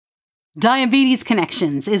Diabetes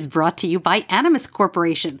Connections is brought to you by Animas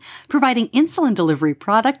Corporation, providing insulin delivery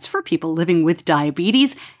products for people living with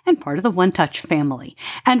diabetes and part of the One Touch family.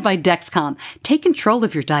 And by Dexcom, take control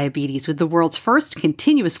of your diabetes with the world's first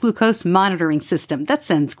continuous glucose monitoring system that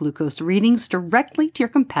sends glucose readings directly to your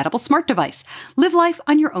compatible smart device. Live life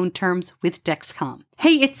on your own terms with Dexcom.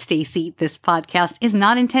 Hey, it's Stacey. This podcast is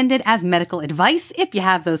not intended as medical advice. If you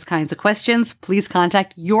have those kinds of questions, please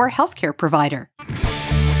contact your healthcare provider.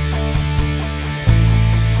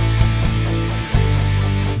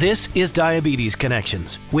 This is Diabetes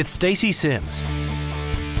Connections with Stacey Sims.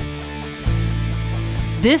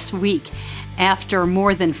 This week, after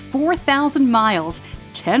more than 4,000 miles,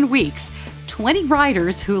 10 weeks, 20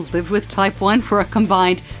 riders who lived with type 1 for a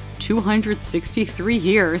combined 263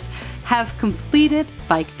 years have completed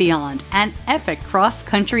Bike Beyond, an epic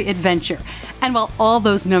cross-country adventure. And while all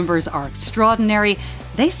those numbers are extraordinary,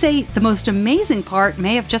 they say the most amazing part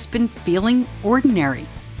may have just been feeling ordinary.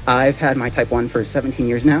 I've had my type 1 for 17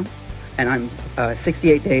 years now, and I'm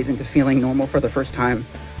 68 days into feeling normal for the first time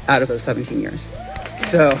out of those 17 years.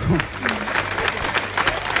 So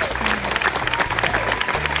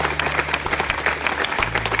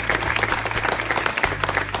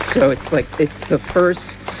it's the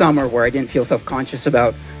first summer where I didn't feel self-conscious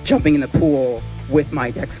about jumping in the pool with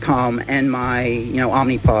my Dexcom and my,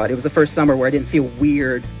 Omnipod. It was the first summer where I didn't feel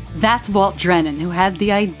weird. That's Walt Drennan, who had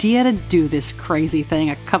the idea to do this crazy thing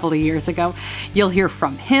a couple of years ago. You'll hear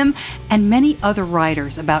from him and many other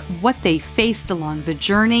riders about what they faced along the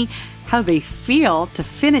journey, how they feel to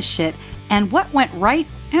finish it, and what went right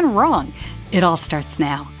and wrong. It all starts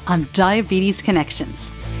now on Diabetes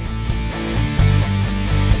Connections.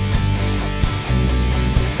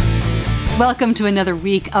 Welcome to another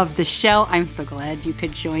week of the show. I'm so glad you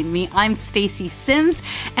could join me. I'm Stacey Sims,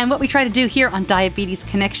 and what we try to do here on Diabetes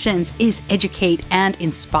Connections is educate and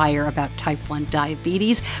inspire about type 1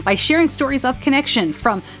 diabetes by sharing stories of connection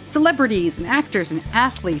from celebrities and actors and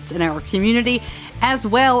athletes in our community, as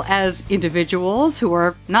well as individuals who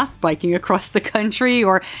are not biking across the country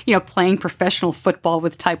or, playing professional football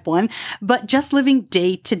with type 1, but just living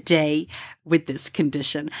day to day with this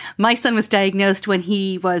condition. My son was diagnosed when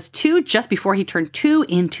he was 2, just before he turned 2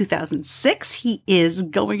 in 2006. He is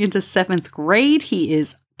going into 7th grade. He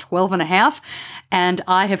is 12 and a half, and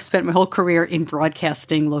I have spent my whole career in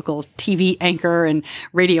broadcasting, local TV anchor and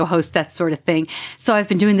radio host, that sort of thing. So I've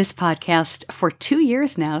been doing this podcast for 2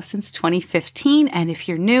 years now, since 2015, and if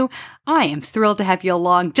you're new, I am thrilled to have you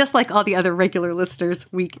along, just like all the other regular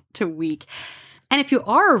listeners, week to week. And if you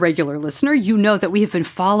are a regular listener, you know that we have been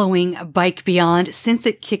following Bike Beyond since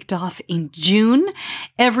it kicked off in June.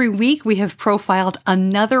 Every week, we have profiled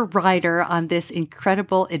another rider on this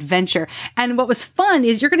incredible adventure. And what was fun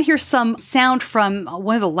is you're going to hear some sound from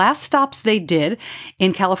one of the last stops they did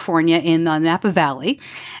in California in the Napa Valley.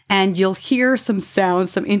 And you'll hear some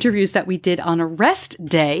sounds, some interviews that we did on a rest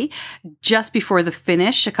day just before the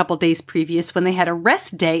finish, a couple days previous, when they had a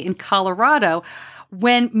rest day in Colorado,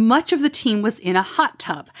 when much of the team was in a hot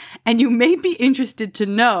tub. And you may be interested to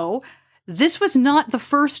know, this was not the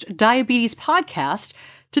first diabetes podcast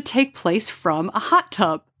to take place from a hot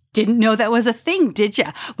tub. Didn't know that was a thing, did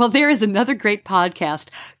ya? Well, there is another great podcast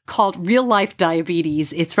called Real Life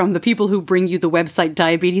Diabetes. It's from the people who bring you the website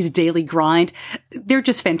Diabetes Daily Grind. They're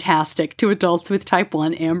just fantastic. 2 adults with type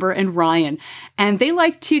 1, Amber and Ryan. And they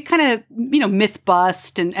like to kind of, myth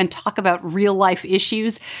bust and talk about real life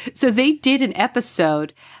issues. So they did an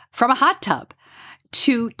episode from a hot tub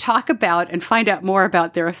to talk about and find out more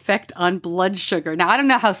about their effect on blood sugar. Now, I don't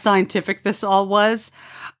know how scientific this all was,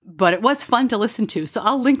 but it was fun to listen to. So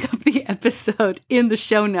I'll link up the episode in the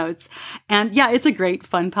show notes. And yeah, it's a great,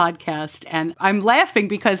 fun podcast. And I'm laughing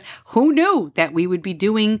because who knew that we would be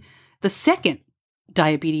doing the second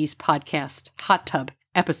diabetes podcast hot tub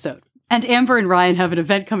episode. And Amber and Ryan have an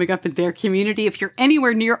event coming up in their community. If you're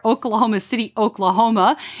anywhere near Oklahoma City,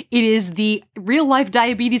 Oklahoma, it is the Real Life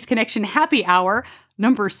Diabetes Connection Happy Hour,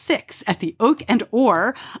 number 6 at the Oak and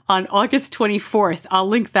Ore on August 24th. I'll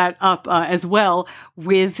link that up as well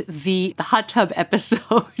with the hot tub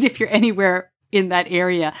episode if you're anywhere in that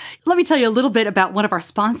area. Let me tell you a little bit about one of our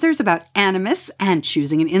sponsors, about Animas, and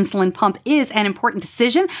choosing an insulin pump is an important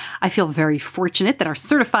decision. I feel very fortunate that our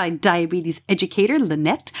certified diabetes educator,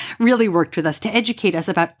 Lynette, really worked with us to educate us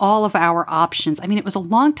about all of our options. I mean, it was a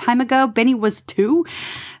long time ago. Benny was 2,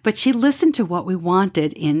 but she listened to what we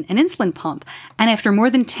wanted in an insulin pump. And after more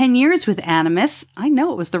than 10 years with Animas, I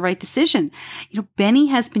know it was the right decision. Benny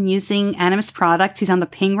has been using Animas products. He's on the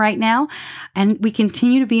ping right now, and we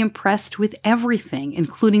continue to be impressed with everything everything,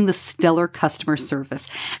 including the stellar customer service.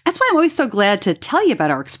 That's why I'm always so glad to tell you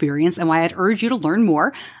about our experience and why I'd urge you to learn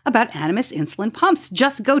more about Animas insulin pumps.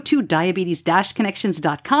 Just go to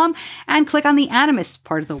diabetes-connections.com and click on the Animas,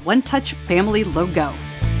 part of the One Touch family logo.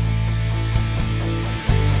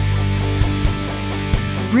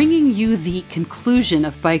 Bringing you the conclusion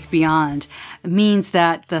of Bike Beyond means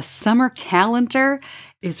that the summer calendar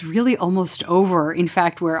is really almost over. In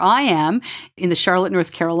fact, where I am, in the Charlotte,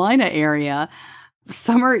 North Carolina area,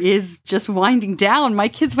 summer is just winding down. My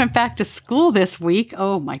kids went back to school this week.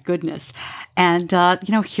 Oh, my goodness. And,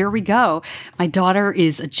 here we go. My daughter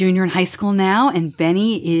is a junior in high school now, and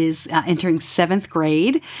Benny is entering 7th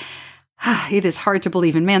grade. It is hard to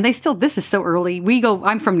believe. And man, this is so early.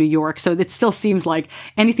 I'm from New York, so it still seems like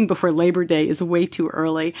anything before Labor Day is way too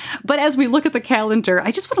early. But as we look at the calendar,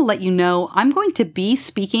 I just want to let you know I'm going to be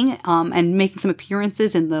speaking and making some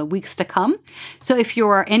appearances in the weeks to come. So if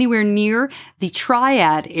you're anywhere near the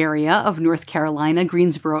Triad area of North Carolina,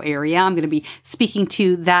 Greensboro area, I'm going to be speaking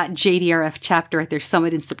to that JDRF chapter at their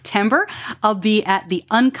summit in September. I'll be at the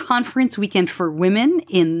Unconference Weekend for Women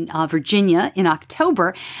in Virginia in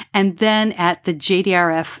October, and then at the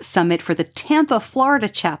JDRF Summit for the Tampa, Florida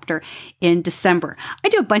chapter in December. I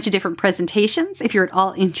do a bunch of different presentations. If you're at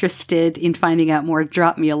all interested in finding out more,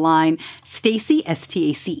 drop me a line. Stacey,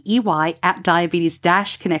 Stacey, at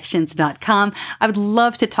diabetes-connections.com. I would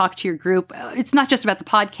love to talk to your group. It's not just about the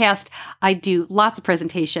podcast. I do lots of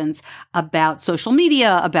presentations about social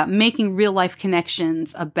media, about making real life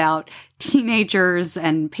connections, about teenagers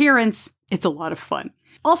and parents. It's a lot of fun.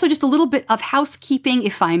 Also, just a little bit of housekeeping,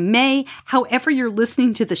 if I may. However you're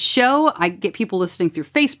listening to the show, I get people listening through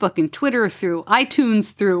Facebook and Twitter, through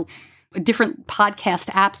iTunes, through different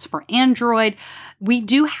podcast apps for Android. We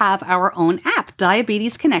do have our own app,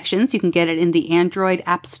 Diabetes Connections. You can get it in the Android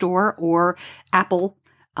App Store or Apple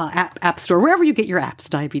App Store, wherever you get your apps.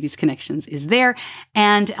 Diabetes Connections is there.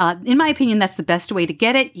 And in my opinion, that's the best way to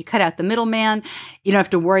get it. You cut out the middleman. You don't have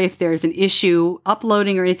to worry if there's an issue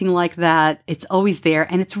uploading or anything like that. It's always there.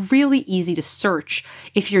 And it's really easy to search.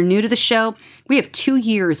 If you're new to the show, we have 2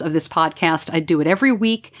 years of this podcast. I do it every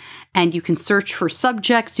week. And you can search for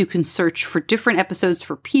subjects. You can search for different episodes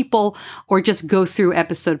for people, or just go through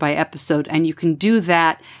episode by episode. And you can do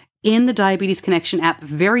that in the Diabetes Connection app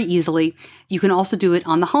very easily. You can also do it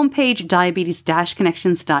on the homepage,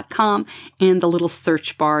 diabetes-connections.com, and the little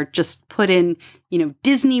search bar. Just put in,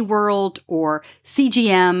 Disney World or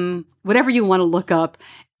CGM, whatever you want to look up.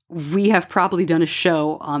 We have probably done a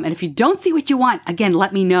show. And if you don't see what you want, again,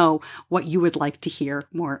 let me know what you would like to hear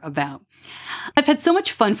more about. I've had so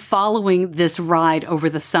much fun following this ride over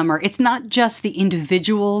the summer. It's not just the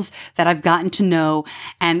individuals that I've gotten to know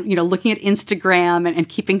and, looking at Instagram and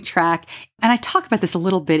keeping track. And I talk about this a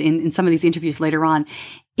little bit in some of these interviews later on.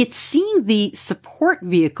 It's seeing the support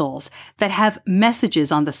vehicles that have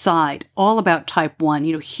messages on the side all about type 1.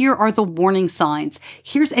 Here are the warning signs.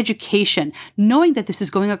 Here's education. Knowing that this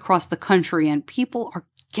is going across the country and people are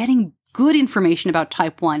getting good information about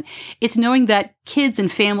type 1. It's knowing that kids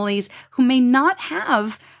and families who may not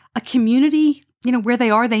have a community, where they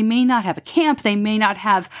are, they may not have a camp, they may not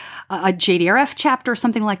have a JDRF chapter or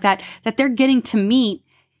something like that, that they're getting to meet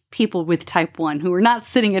people with type 1 who are not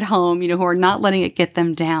sitting at home, who are not letting it get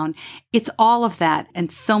them down. It's all of that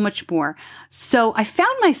and so much more. So I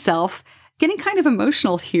found myself getting kind of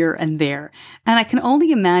emotional here and there. And I can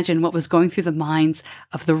only imagine what was going through the minds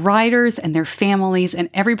of the riders and their families and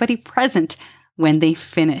everybody present when they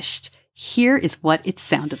finished. Here is what it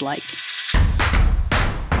sounded like.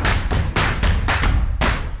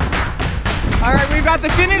 All right, we've got the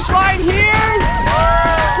finish line here.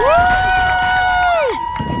 Woo!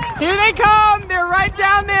 Here they come. They're right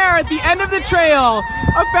down there at the end of the trail,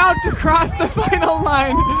 about to cross the final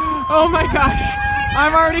line. Oh my gosh,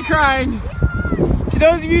 I'm already crying. To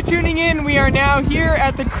those of you tuning in, we are now here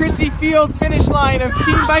at the Crissy Field finish line of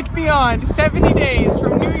Team Bike Beyond, 70 days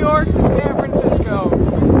from New York to San Francisco.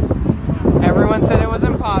 Everyone said it was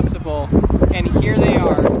impossible, and here they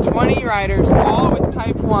are, 20 riders, all with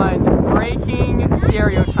type 1, breaking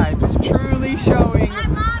stereotypes, truly showing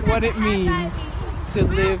what it means to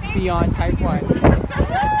live beyond type 1.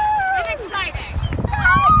 It's exciting.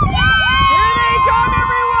 Here they come,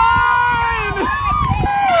 everyone!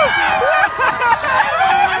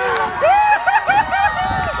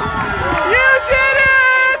 You did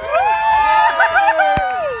it!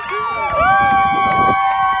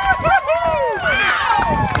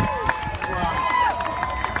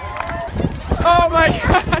 Oh my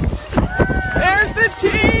gosh! There's the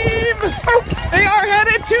team! They are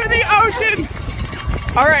headed to the ocean!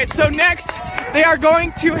 All right, so next They are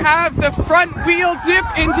going to have the front wheel dip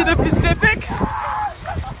into the Pacific.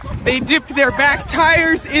 They dipped their back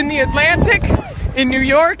tires in the Atlantic in New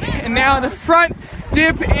York, and now the front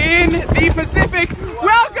dip in the Pacific.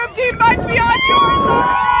 Welcome Team Bike Beyond, you're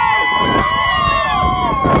alive!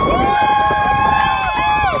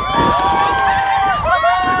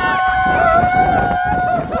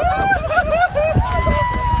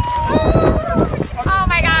 Oh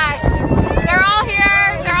my gosh. They're all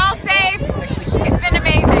here. They're all safe. It's been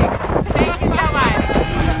amazing. Thank you so much.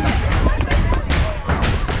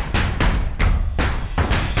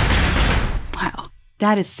 Wow,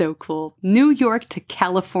 that is so cool. New York to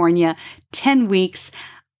California, 10 weeks,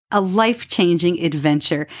 a life-changing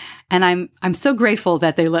adventure. And I'm so grateful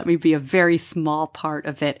that they let me be a very small part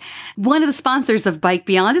of it. One of the sponsors of Bike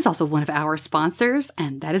Beyond is also one of our sponsors,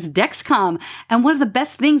 and that is Dexcom. And one of the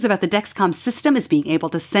best things about the Dexcom system is being able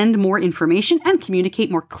to send more information and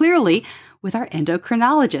communicate more clearly with our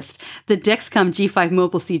endocrinologist. The Dexcom G5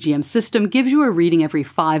 mobile CGM system gives you a reading every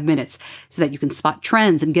 5 minutes so that you can spot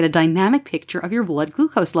trends and get a dynamic picture of your blood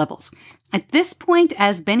glucose levels. At this point,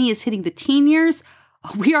 as Benny is hitting the teen years,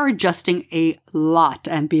 we are adjusting a lot,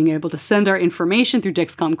 and being able to send our information through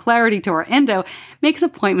Dexcom Clarity to our endo makes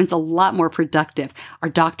appointments a lot more productive. Our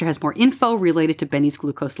doctor has more info related to Benny's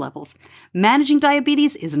glucose levels. Managing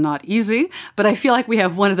diabetes is not easy, but I feel like we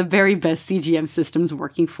have one of the very best CGM systems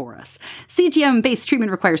working for us. CGM-based treatment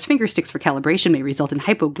requires finger sticks for calibration, may result in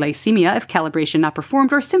hypoglycemia if calibration not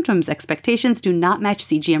performed or symptoms expectations do not match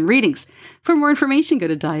CGM readings. For more information, go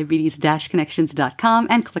to diabetes-connections.com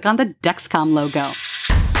and click on the Dexcom logo.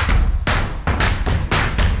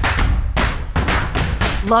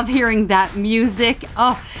 Love hearing that music.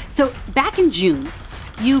 Oh, so back in June,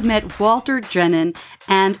 you met Walt Drennan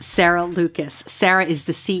and Sarah Lucas. Sarah is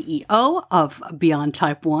the CEO of Beyond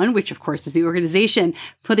Type 1, which of course is the organization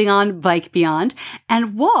putting on Bike Beyond.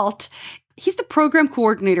 And Walt, he's the program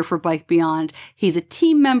coordinator for Bike Beyond. He's a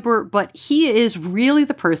team member, but he is really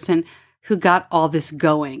the person who got all this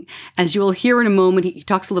going. As you will hear in a moment, he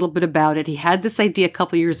talks a little bit about it. He had this idea a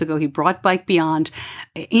couple years ago. He brought Bike Beyond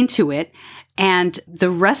into it. And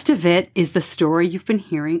the rest of it is the story you've been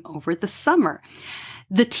hearing over the summer.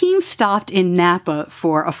 The team stopped in Napa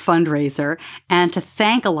for a fundraiser and to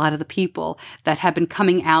thank a lot of the people that have been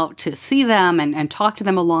coming out to see them and talk to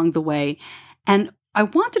them along the way. And I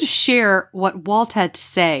wanted to share what Walt had to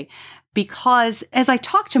say, because as I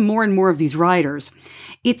talk to more and more of these riders,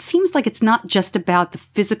 it seems like it's not just about the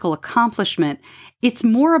physical accomplishment. It's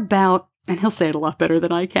more about, and he'll say it a lot better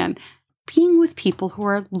than I can, being with people who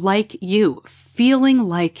are like you, feeling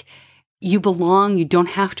like you belong, you don't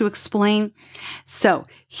have to explain. So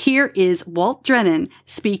here is Walt Drennan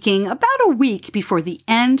speaking about a week before the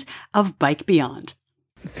end of Bike Beyond.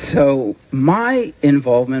 So my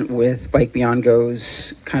involvement with Bike Beyond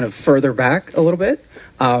goes kind of further back a little bit.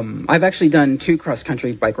 I've actually done 2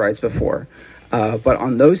 cross-country bike rides before, but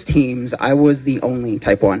on those teams, I was the only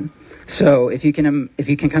Type 1. So if you can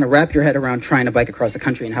kind of wrap your head around trying to bike across the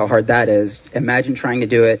country and how hard that is, imagine trying to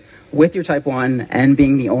do it with your Type 1 and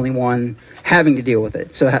being the only one having to deal with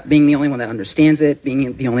it. So being the only one that understands it,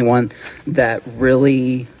 being the only one that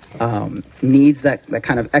really needs that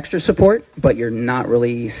kind of extra support, but you're not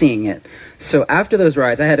really seeing it. So after those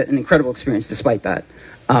rides, I had an incredible experience despite that.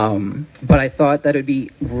 But I thought that it would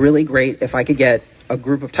be really great if I could get a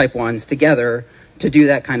group of Type 1s together to do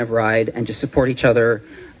that kind of ride and just support each other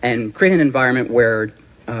and create an environment where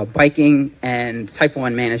biking and Type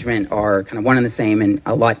 1 management are kind of one and the same and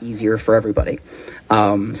a lot easier for everybody.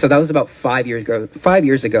 So that was about 5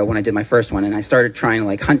 years ago when I did my first one, and I started trying to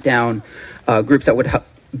like hunt down groups that would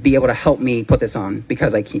be able to help me put this on,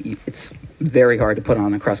 because it's very hard to put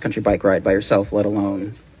on a cross-country bike ride by yourself, let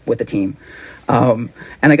alone with a team. And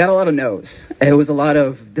I got a lot of no's. It was a lot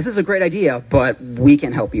of, this is a great idea, but we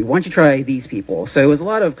can help you. Why don't you try these people? So it was a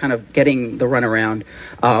lot of kind of getting the runaround.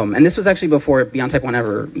 And this was actually before Beyond Type 1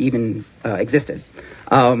 ever even existed.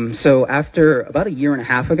 So after about a year and a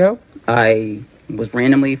half ago, I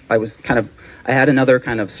had another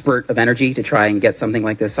kind of spurt of energy to try and get something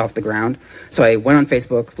like this off the ground. So I went on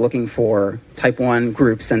Facebook looking for Type 1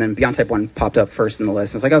 groups, and then Beyond Type 1 popped up first in the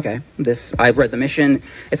list. I was like, okay, I read the mission.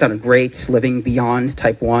 It sounded great, living beyond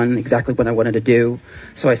Type 1, exactly what I wanted to do.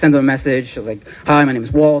 So I sent them a message. I was like, hi, my name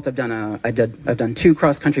is Walt. I've done 2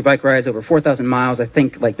 cross-country bike rides over 4,000 miles. I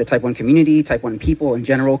think like the Type 1 community, Type 1 people in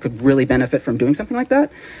general could really benefit from doing something like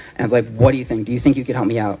that. And I was like, what do you think? Do you think you could help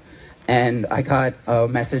me out? And I got a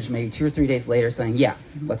message maybe 2 or 3 days later saying, yeah,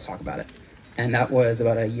 let's talk about it. And that was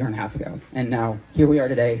about a year and a half ago. And now here we are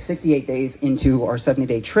today, 68 days into our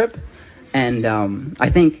 70-day trip. And I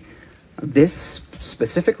think this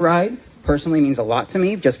specific ride personally means a lot to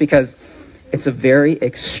me, just because it's a very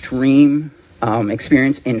extreme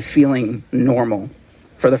experience in feeling normal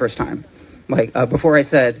for the first time. Like before I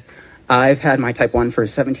said, I've had my type 1 for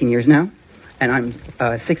 17 years now, and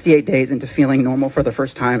I'm 68 days into feeling normal for the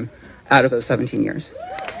first time out of those 17 years.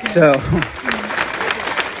 So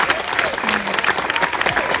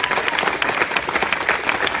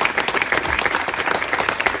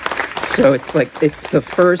it's the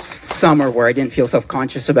first summer where I didn't feel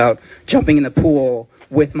self-conscious about jumping in the pool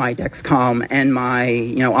with my Dexcom and my,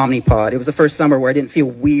 Omnipod. It was the first summer where I didn't feel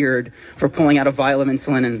weird for pulling out a vial of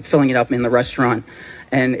insulin and filling it up in the restaurant.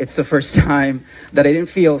 And it's the first time that I didn't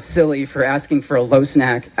feel silly for asking for a low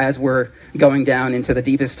snack as we're going down into the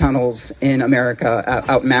deepest tunnels in America,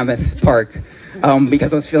 out Mammoth Park,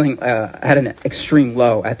 because I was feeling, I had an extreme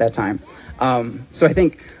low at that time. So I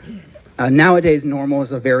think nowadays normal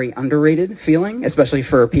is a very underrated feeling, especially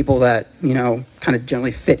for people that, kind of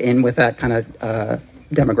generally fit in with that kind of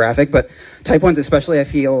demographic. But type 1s especially, I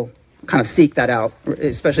feel, kind of seek that out,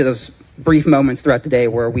 especially those brief moments throughout the day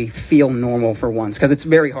where we feel normal for once, because it's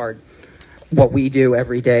very hard what we do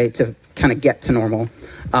every day to kind of get to normal.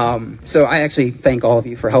 So I actually thank all of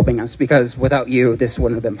you for helping us, because without you, this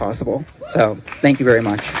wouldn't have been possible. So thank you very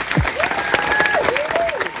much.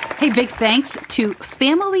 Hey, big thanks to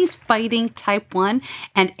Families Fighting Type 1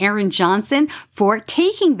 and Aaron Johnson for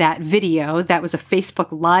taking that video. That was a Facebook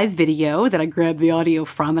Live video that I grabbed the audio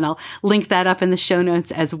from, and I'll link that up in the show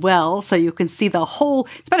notes as well, so you can see the whole,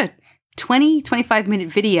 it's about a 25-minute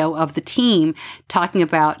video of the team talking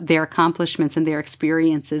about their accomplishments and their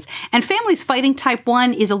experiences. And Families Fighting Type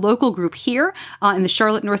 1 is a local group here in the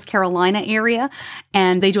Charlotte, North Carolina area,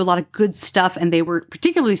 and they do a lot of good stuff, and they were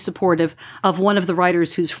particularly supportive of one of the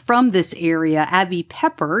writers who's from this area. Abby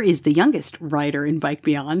Pepper is the youngest writer in Bike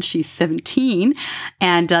Beyond. She's 17,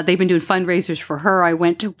 and they've been doing fundraisers for her. I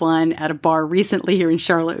went to one at a bar recently here in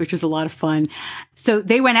Charlotte, which was a lot of fun. So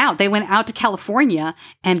they went out to California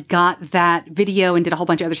and got that video and did a whole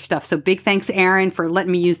bunch of other stuff. So big thanks, Aaron, for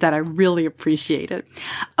letting me use that. I really appreciate it.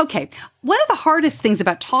 Okay. One of the hardest things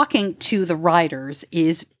about talking to the riders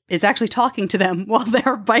is actually talking to them while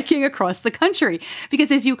they're biking across the country.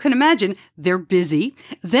 Because as you can imagine, they're busy,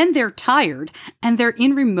 then they're tired, and they're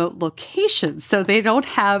in remote locations. So they don't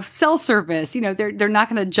have cell service. They're not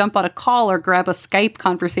going to jump on a call or grab a Skype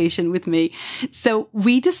conversation with me. So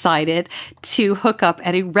we decided to hook up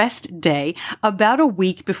at a rest day about a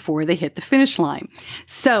week before they hit the finish line.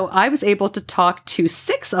 So I was able to talk to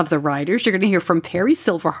 6 of the riders. You're going to hear from Perry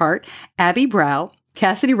Silverheart, Abby Brow,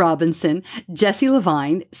 Cassidy Robinson, Jesse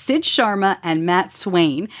Levine, Sid Sharma, and Matt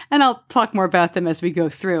Swain. And I'll talk more about them as we go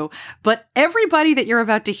through. But everybody that you're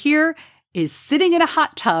about to hear is sitting in a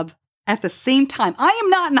hot tub at the same time. I am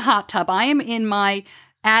not in a hot tub. I am in my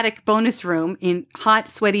attic bonus room in hot,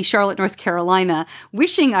 sweaty Charlotte, North Carolina,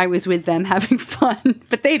 wishing I was with them having fun.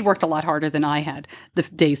 But they'd worked a lot harder than I had the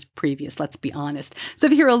days previous, let's be honest. So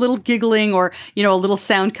if you hear a little giggling or, a little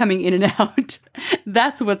sound coming in and out,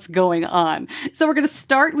 that's what's going on. So we're going to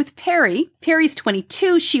start with Perry. Perry's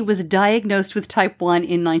 22. She was diagnosed with type 1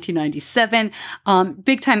 in 1997.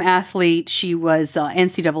 Big-time athlete. She was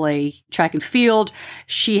NCAA track and field.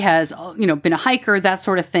 She has, been a hiker, that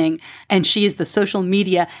sort of thing. And she is the social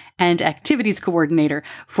media and activities coordinator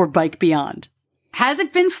for Bike Beyond. Has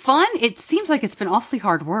it been fun? It seems like it's been awfully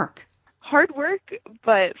hard work. Hard work,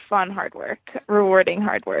 but fun hard work. Rewarding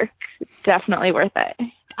hard work. Definitely worth it.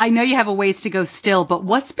 I know you have a ways to go still, but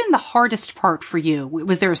what's been the hardest part for you?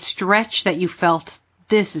 Was there a stretch that you felt,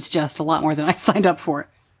 this is just a lot more than I signed up for?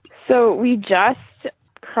 So we just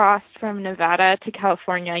crossed from Nevada to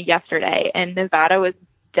California yesterday, and Nevada was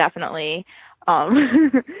definitely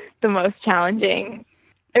the most challenging.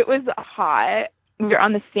 It was hot. We were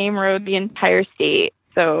on the same road the entire state,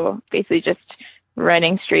 so basically just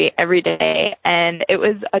running straight every day, and it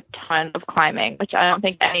was a ton of climbing, which I don't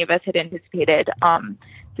think any of us had anticipated.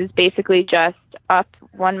 This is basically just up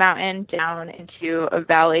one mountain, down into a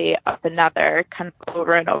valley, up another, kind of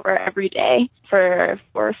over and over every day for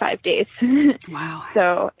 4 or 5 days. Wow.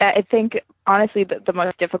 So I think, honestly, the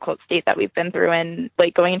most difficult state that we've been through, and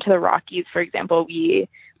like going into the Rockies, for example, we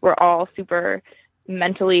were all super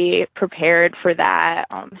mentally prepared for that,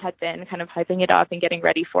 had been kind of hyping it up and getting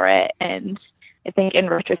ready for it. And I think in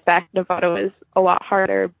retrospect, Nevada was a lot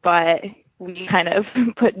harder, but we kind of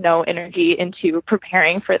put no energy into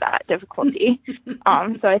preparing for that difficulty.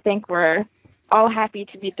 So I think we're all happy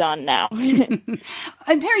to be done now. And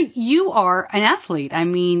Perry, you are an athlete. I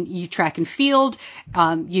mean, you track and field,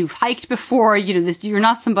 you've hiked before, you're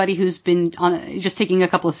not somebody who's been just taking a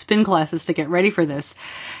couple of spin classes to get ready for this.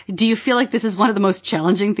 Do you feel like this is one of the most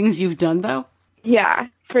challenging things you've done, though? Yeah,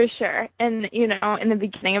 For sure. And, in the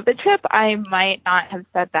beginning of the trip, I might not have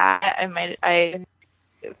said that. I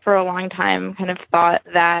for a long time kind of thought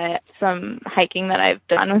that some hiking that I've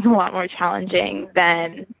done was a lot more challenging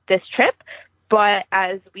than this trip. But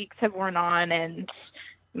as weeks have worn on and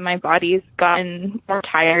my body's gotten more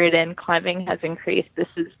tired and climbing has increased, this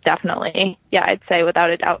is definitely, I'd say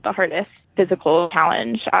without a doubt, the hardest physical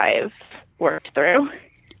challenge I've worked through.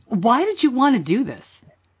 Why did you want to do this?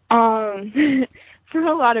 For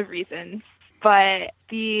a lot of reasons. But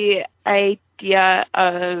the idea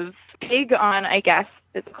of big on, I guess,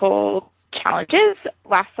 physical challenges.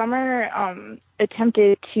 Last summer,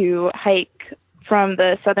 attempted to hike from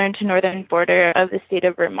the southern to northern border of the state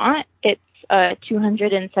of Vermont. It's a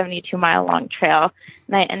 272-mile long trail,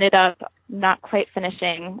 and I ended up not quite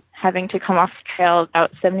finishing, having to come off the trail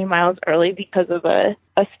about 70 miles early because of a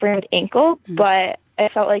sprained ankle. Mm-hmm. But I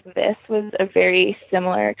felt like this was a very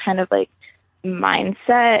similar kind of like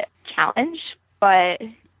mindset challenge, but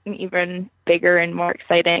an even bigger and more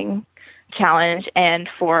exciting challenge, and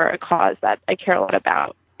for a cause that I care a lot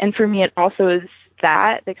about. And for me, it also is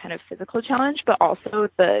that, the kind of physical challenge, but also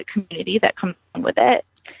the community that comes along with it,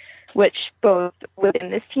 which both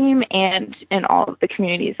within this team and in all of the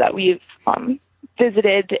communities that we've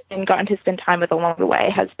visited and gotten to spend time with along the way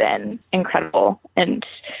has been incredible and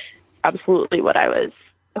absolutely what I was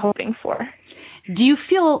hoping for. Do you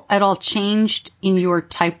feel at all changed in your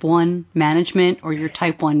type 1 management or your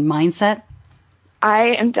type 1 mindset?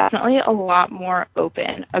 I am definitely a lot more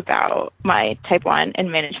open about my type 1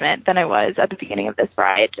 and management than I was at the beginning of this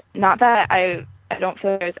ride. Not that I don't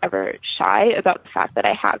feel like I was ever shy about the fact that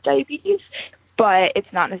I have diabetes, but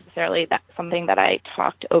it's not necessarily that something that I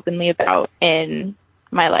talked openly about in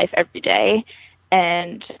my life every day.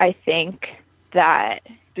 And I think that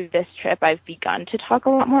through this trip, I've begun to talk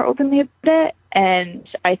a lot more openly about it. And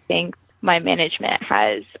I think my management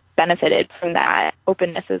has benefited from that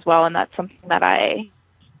openness as well. And that's something that I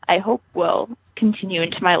hope will continue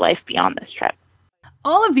into my life beyond this trip.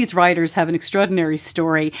 All of these riders have an extraordinary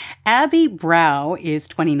story. Abby Brow is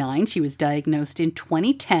 29. She was diagnosed in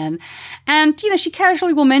 2010. And, she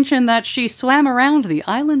casually will mention that she swam around the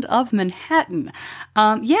island of Manhattan.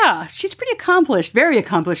 She's pretty accomplished, very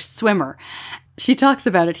accomplished swimmer. She talks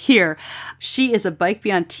about it here. She is a Bike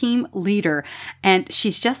Beyond team leader, and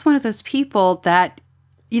she's just one of those people that,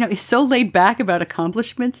 is so laid back about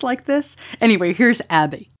accomplishments like this. Anyway, here's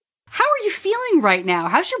Abby. How are you feeling right now?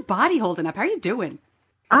 How's your body holding up? How are you doing?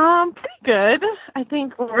 Pretty good. I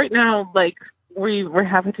think right now, we're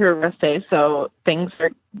halfway through a rest day, so things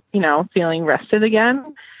are, feeling rested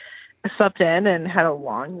again. I slept in and had a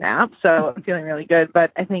long nap, so I'm feeling really good.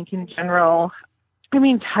 But I think in general,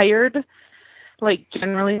 tired,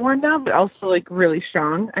 generally worn down, but also really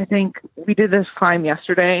strong. I think we did this climb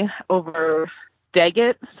yesterday over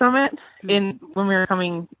Daggett Summit when we were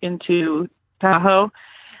coming into Tahoe,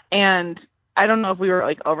 and I don't know if we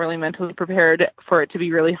were overly mentally prepared for it to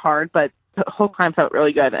be really hard, but the whole climb felt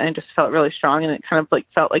really good, and it just felt really strong, and it kind of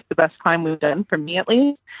felt like the best climb we've done, for me at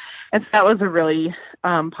least. And so that was a really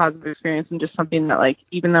positive experience, and just something that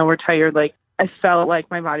even though we're tired, I felt like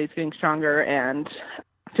my body's getting stronger and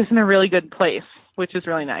just in a really good place, which is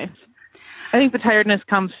really nice. I think the tiredness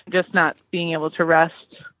comes from just not being able to rest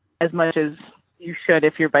as much as you should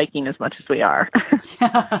if you're biking as much as we are.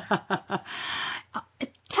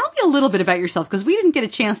 Tell me a little bit about yourself, because we didn't get a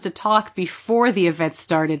chance to talk before the event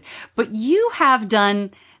started, but you have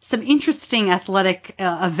done some interesting athletic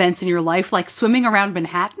events in your life, like swimming around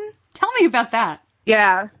Manhattan. Tell me about that.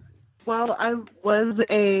 Yeah. Well, I've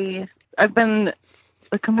been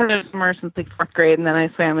a competitive swimmer since 4th grade, and then I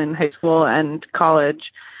swam in high school and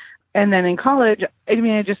college. And then in college,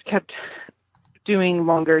 I just kept doing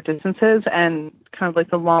longer distances, and kind of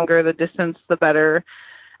the longer the distance, the better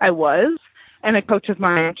I was. And a coach of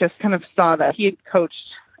mine just kind of saw that. He had coached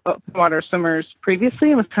open water swimmers previously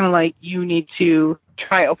and was kind of you need to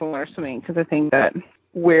try open water swimming, because I think that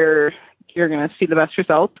where you're going to see the best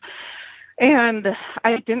results. And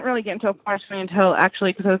I didn't really get into open water swimming until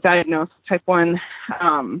because I was diagnosed with type 1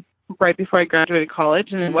 right before I graduated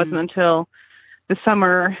college. And it wasn't until the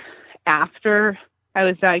summer after I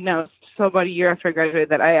was diagnosed, so about a year after I graduated,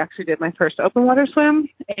 that I actually did my first open water swim.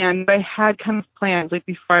 And I had kind of plans,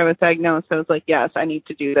 before I was diagnosed, I was yes, I need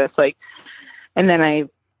to do this. And then I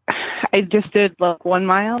just did 1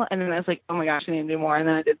 mile, and then I was oh my gosh, I need to do more. And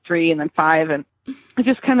then I did 3 and then 5. And I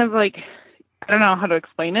just kind of I don't know how to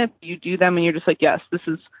explain it. You do them and you're just yes, this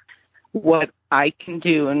is what I can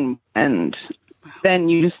do. And then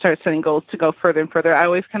you just start setting goals to go further and further. I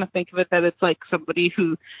always kind of think of it that it's like somebody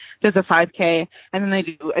who does a 5K and then they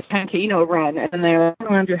do a 10K, a run, and then they're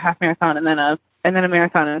going to do a half marathon and then a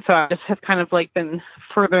marathon. And so I just have kind of like been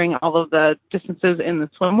furthering all of the distances in the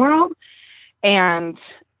swim world. And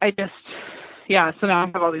I just, so now I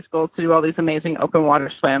have all these goals to do all these amazing open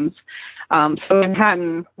water swims. So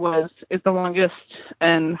Manhattan is the longest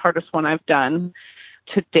and hardest one I've done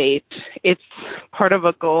to date. It's part of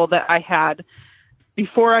a goal that I had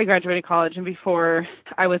before I graduated college and before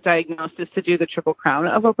I was diagnosed, is to do the Triple Crown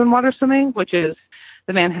of open water swimming, which is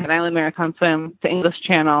the Manhattan Island Marathon Swim, the English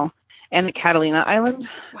Channel, and the Catalina Island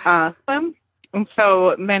swim. And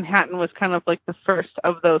so Manhattan was kind of like the first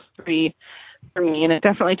of those three for me, and it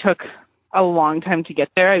definitely took a long time to get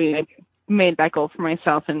there. I mean, I made that goal for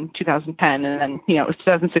myself in 2010, and then, it was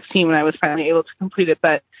 2016 when I was finally able to complete it.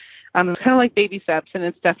 But it's kind of like baby steps, and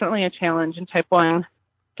it's definitely a challenge, and type 1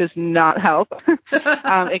 does not help.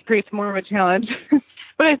 It creates more of a challenge.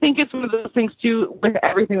 But I think it's one of those things, too, with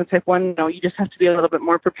everything with type 1, you just have to be a little bit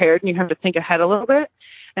more prepared, and you have to think ahead a little bit.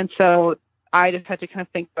 And so I just had to kind of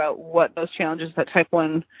think about what those challenges that type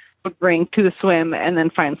 1 would bring to the swim and then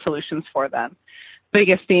find solutions for them.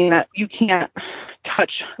 Biggest being that you can't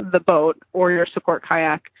touch the boat or your support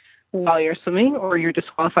kayak while you're swimming, or you're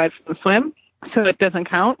disqualified from the swim, so it doesn't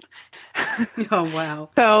count. Oh, wow.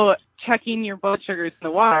 So checking your blood sugars in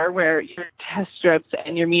the water, where your test strips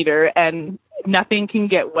and your meter, and nothing can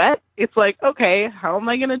get wet, it's like, okay, how am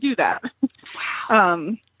I going to do that?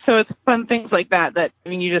 Wow. So it's fun things like that,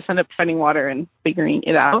 you just end up treading water and figuring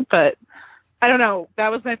it out. But I don't know,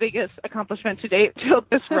 that was my biggest accomplishment to date till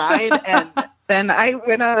this ride. And then I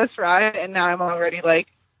went on this ride, and now I'm already like,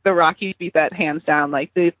 the Rockies beat that hands down.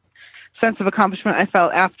 Like, the sense of accomplishment I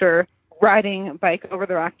felt after riding a bike over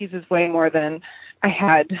the Rockies is way more than I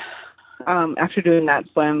had after doing that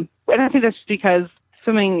swim. And I think that's because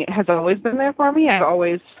swimming has always been there for me. I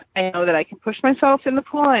know that I can push myself in the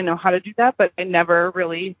pool. I know how to do that, but I never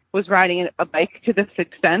really was riding a bike to this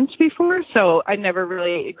extent before. So it never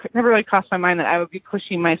really crossed my mind that I would be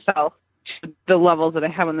pushing myself to the levels that I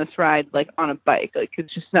have on this ride, like on a bike. Like, it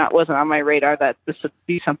just wasn't on my radar that this would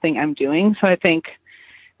be something I'm doing. So I think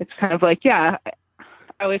it's kind of like, I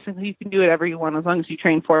always think you can do whatever you want as long as you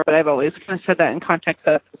train for it. But I've always kind of said that in context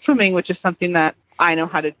of swimming, which is something that I know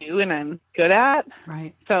how to do and I'm good at.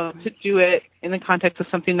 Right. So to do it in the context of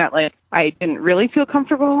something that like I didn't really feel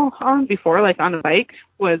comfortable on before, like on a bike,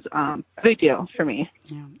 was a big deal for me.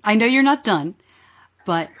 Yeah. I know you're not done,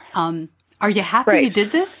 but are you happy you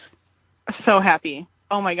did this? So happy.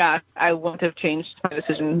 Oh my gosh. I wouldn't have changed my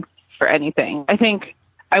decision for anything. I think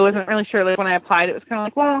I wasn't really sure. Like, when I applied, it was kind of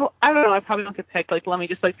like, well, I don't know. I probably don't get picked. Like, let me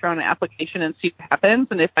just throw in an application and see what happens.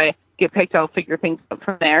 And if I get picked, I'll figure things out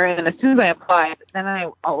from there. And then as soon as I applied, then I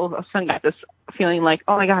all of a sudden got this feeling like,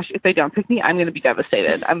 oh my gosh, if they don't pick me, I'm going to be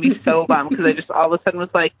devastated. I'm going to be so bummed, because I just all of a sudden was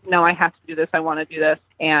like, no, I have to do this. I want to do this.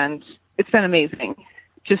 And it's been amazing.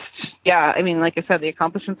 Just, like I said, the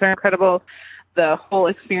accomplishments are incredible. The whole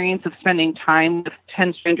experience of spending time with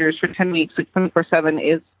 10 strangers for 10 weeks, like 24/7,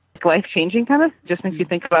 is life-changing kind of. Just makes you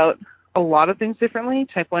think about a lot of things differently,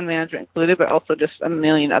 type 1 management included, but also just a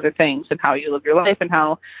million other things, and how you live your life and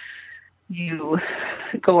how you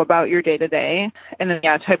go about your day-to-day. And then,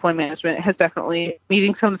 type 1 management has definitely,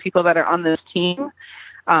 meeting some of the people that are on this team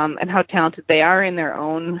and how talented they are in their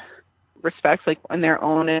own respects, like in their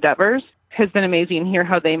own endeavors, has been amazing. Hear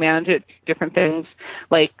how they manage it, different things,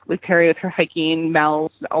 like with Perry with her hiking,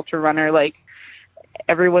 Mel's the ultra runner, like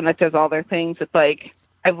everyone that does all their things. It's like,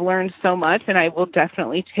 I've learned so much, and I will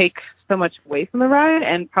definitely take so much away from the ride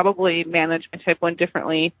and probably manage my type 1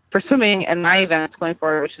 differently for swimming and my events going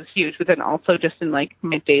forward, which is huge, but then also just in like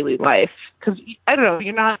my daily life. Because I don't know,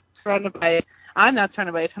 I'm not surrounded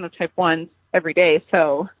by a ton of type 1s every day.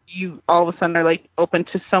 So you all of a sudden are like open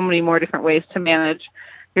to so many more different ways to manage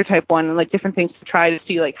your type 1 and like different things to try to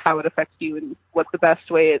see like how it affects you and what the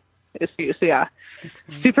best way it is for you. So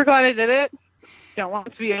super glad I did it. Don't want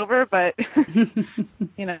it to be over, but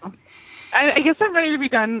I guess I'm ready to be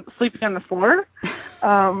done sleeping on the floor.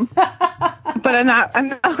 But I'm not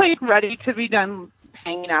like ready to be done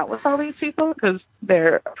hanging out with all these people, because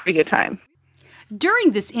they're a pretty good time.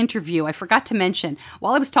 During this interview, I forgot to mention,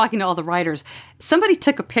 while I was talking to all the riders, somebody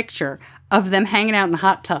took a picture of them hanging out in the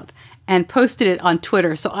hot tub. and posted it on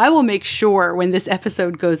Twitter. So I will make sure when this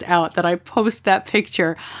episode goes out that I post that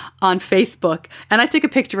picture on Facebook. And I took a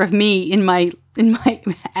picture of me in my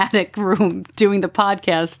attic room doing the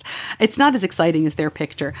podcast. It's not as exciting as their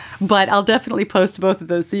picture, but I'll definitely post both of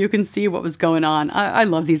those so you can see what was going on. I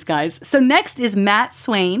love these guys. So next is Matt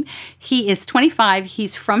Swain. He is 25.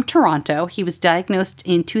 He's from Toronto. He was diagnosed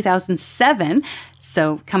in 2007.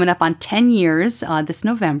 So coming up on 10 years this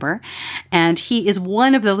November. And he is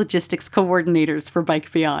one of the logistics coordinators for Bike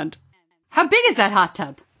Beyond. How big is that hot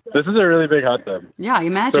tub? This is a really big hot tub. Yeah, I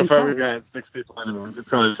imagine so. So far we've got 6 people in it. We could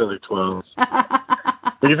probably fit like 12.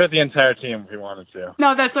 We could fit the entire team if we wanted to.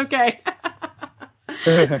 No, that's okay.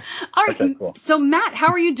 All right. Okay, cool. So Matt, how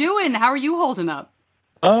are you doing? How are you holding up?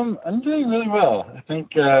 I'm doing really well. I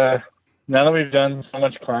think now that we've done so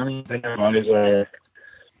much climbing, I think our bodies are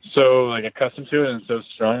so accustomed to it and so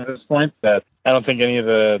strong at this point that I don't think any of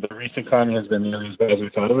the recent climbing has been nearly as bad as we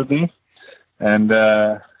thought it would be. And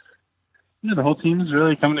the whole team is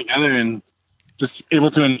really coming together and just able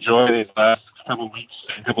to enjoy these last couple of weeks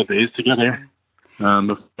and couple of days together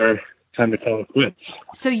before time to call it quits.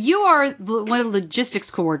 So you are one of the logistics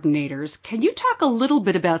coordinators. Can you talk a little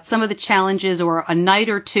bit about some of the challenges or a night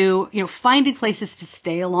or two, finding places to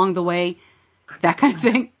stay along the way, that kind of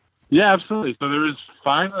thing? Yeah, absolutely. So there was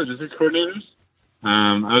 5 logistics coordinators.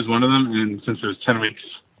 I was one of them, and since it was 10 weeks,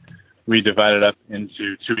 we divided up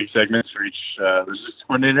into 2-week segments for each logistics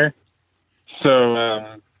coordinator.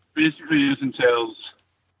 So basically this entails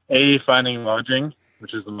finding lodging,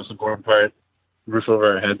 which is the most important part, roof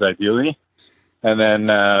over our heads ideally. And then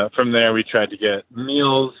from there we tried to get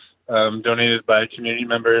meals donated by community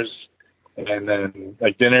members, and then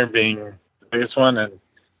dinner being the biggest one, and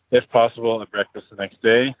if possible a breakfast the next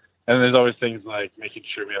day. And there's always things like making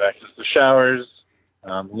sure we have access to showers.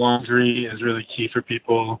 Laundry is really key for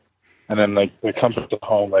people. And then the comfort of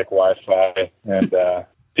home, like Wi-Fi and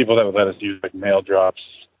people that would let us use mail drops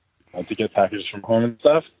to get packages from home and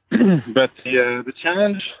stuff. But the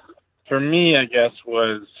challenge for me, I guess,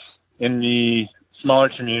 was in the smaller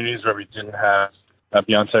communities where we didn't have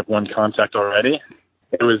Beyond Type 1 contact already.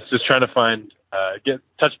 It was just trying to find,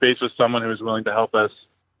 touch base with someone who was willing to help us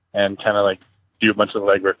and kind of do a bunch of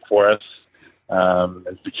legwork for us,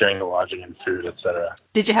 and securing the lodging and food, etc.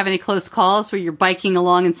 Did you have any close calls where you're biking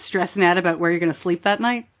along and stressing out about where you're going to sleep that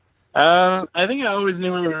night? I think I always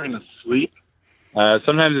knew where we were going to sleep.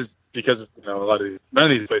 Sometimes it's because none of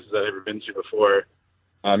these places I've ever been to before.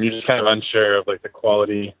 You're just kind of unsure of the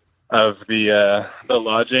quality of the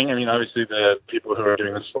lodging. I mean, obviously the people who were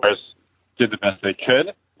doing this for us did the best they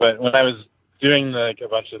could. But when I was doing a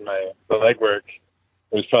bunch of the legwork,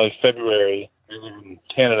 it was probably February. We live in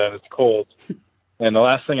Canada and it's cold. And the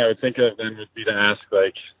last thing I would think of then would be to ask,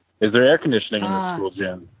 is there air conditioning in the school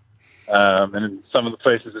gym? And in some of the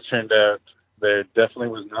places it turned out there definitely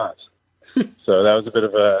was not. So that was a bit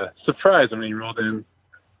of a surprise when we rolled in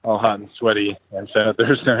all hot and sweaty and found out there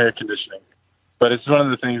was no air conditioning. But it's one of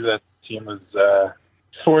the things that the team was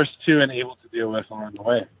forced to and able to deal with along the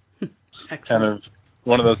way. Kind of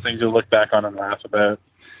one of those things you'll look back on and laugh about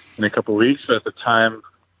in a couple of weeks, but at the time,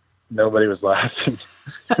 nobody was laughing.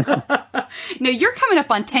 Now, you're coming up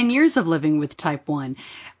on 10 years of living with Type 1.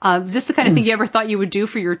 Is this the kind of thing you ever thought you would do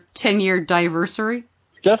for your 10-year diversary?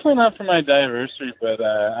 Definitely not for my diversary, but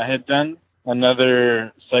I had done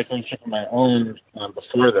another cycling trip of my own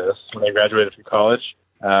before this, when I graduated from college.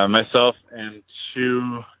 Myself and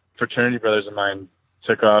 2 fraternity brothers of mine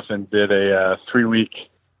took off and did a 3-week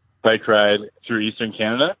bike ride through Eastern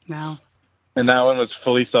Canada. Wow. And that one was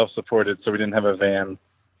fully self-supported, so we didn't have a van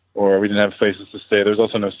or we didn't have places to stay. There was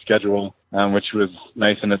also no schedule, which was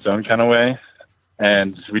nice in its own kind of way.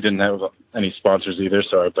 And we didn't have any sponsors either,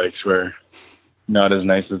 so our bikes were not as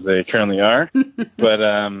nice as they currently are. But,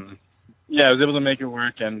 I was able to make it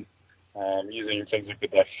work, and using things like the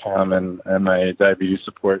Dexcom and my diabetes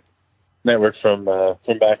support network from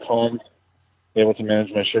back home, able to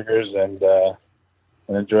manage my sugars and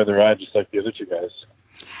enjoy the ride just like the other 2 guys.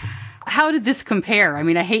 How did this compare? I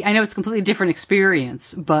mean, I know it's a completely different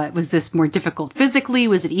experience, but was this more difficult physically?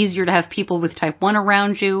 Was it easier to have people with Type 1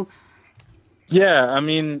 around you? Yeah, I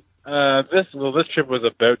mean, this trip was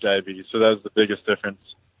about diabetes, so that was the biggest difference.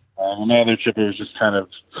 My other trip, it was just kind of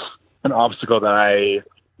an obstacle that I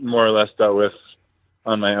more or less dealt with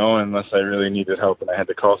on my own unless I really needed help and I had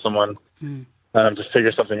to call someone to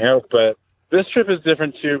figure something out. But this trip is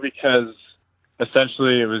different too because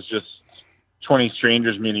essentially it was just 20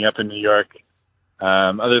 strangers meeting up in New York.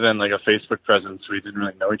 Other than a Facebook presence, we didn't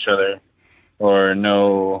really know each other or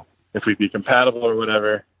know if we'd be compatible or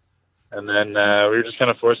whatever. And then we were just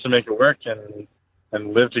kind of forced to make it work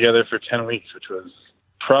and live together for 10 weeks, which was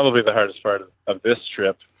probably the hardest part of this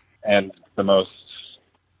trip, and the most,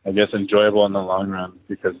 I guess, enjoyable in the long run,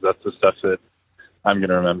 because that's the stuff that I'm going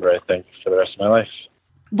to remember, I think, for the rest of my life.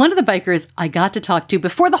 One of the bikers I got to talk to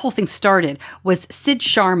before the whole thing started was Sid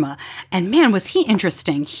Sharma. And man, was he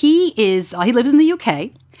interesting. He lives in the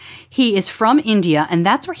UK. He is from India, and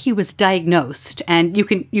that's where he was diagnosed. And you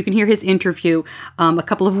can hear his interview a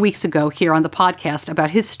couple of weeks ago here on the podcast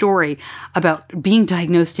about his story about being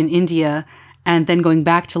diagnosed in India and then going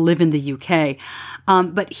back to live in the UK.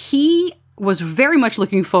 But he was very much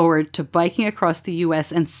looking forward to biking across the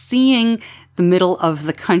U.S. and seeing the middle of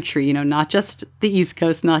the country, not just the East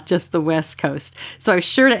Coast, not just the West Coast. So I was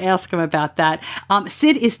sure to ask him about that.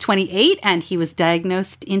 Sid is 28, and he was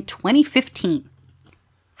diagnosed in 2015.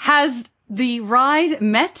 Has the ride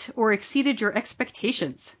met or exceeded your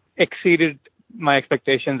expectations? Exceeded my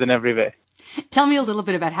expectations in every way. Tell me a little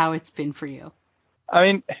bit about how it's been for you. I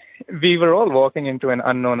mean, we were all walking into an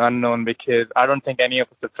unknown because I don't think any of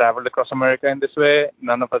us had traveled across America in this way.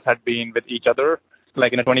 None of us had been with each other,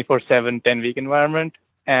 like in a 24/7, 10-week environment.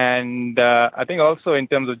 And I think also in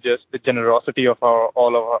terms of just the generosity of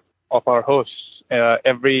all of our hosts,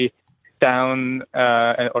 every town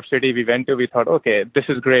or city we went to, we thought, okay, this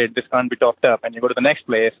is great. This can't be topped up. And you go to the next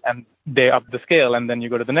place and they up the scale, and then you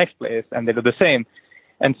go to the next place and they do the same.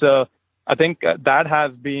 And so I think that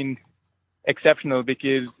has been exceptional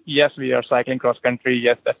because, yes, we are cycling cross country.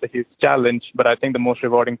 Yes, that's a huge challenge. But I think the most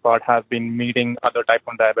rewarding part has been meeting other type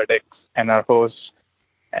 1 diabetics and our hosts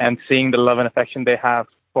and seeing the love and affection they have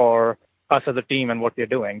for us as a team and what we're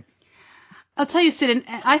doing. I'll tell you, Sid, and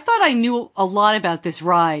I thought I knew a lot about this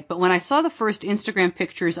ride, but when I saw the first Instagram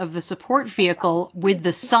pictures of the support vehicle with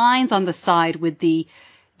the signs on the side, with the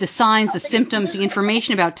signs, the symptoms, the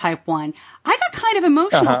information about type 1, I got kind of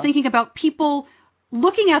emotional thinking about people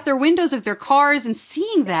looking out their windows of their cars and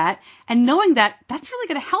seeing that and knowing that that's really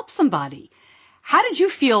going to help somebody. How did you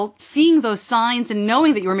feel seeing those signs and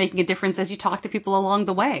knowing that you were making a difference as you talk to people along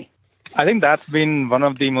the way? I think that's been one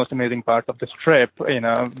of the most amazing parts of this trip.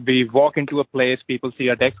 We walk into a place, people see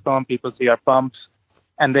our Dexcom, people see our pumps,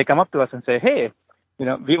 and they come up to us and say, hey,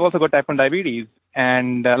 we've also got type 1 diabetes.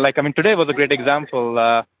 And today was a great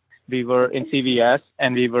example. We were in CVS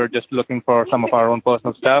and we were just looking for some of our own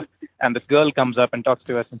personal stuff. And this girl comes up and talks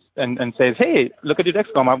to us and says, hey, look at your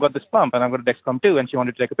Dexcom. I've got this pump and I've got a Dexcom too. And she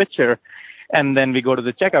wanted to take a picture. And then we go to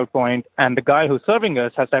the checkout point and the guy who's serving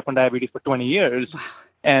us has type 1 diabetes for 20 years.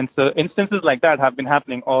 And so instances like that have been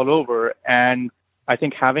happening all over. And I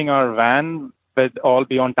think having our van with all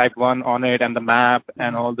Beyond Type 1 on it and the map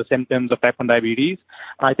and all the symptoms of type 1 diabetes,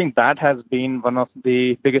 I think that has been one of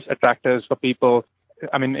the biggest attractors for people.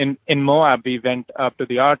 I mean, in Moab, we went up to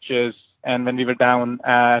the Arches, and when we were down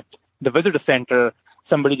at the visitor center,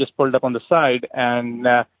 somebody just pulled up on the side and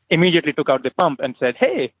immediately took out the pump and said,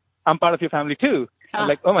 hey, I'm part of your family too. I'm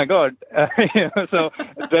like, oh my God. So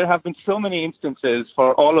there have been so many instances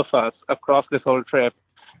for all of us across this whole trip,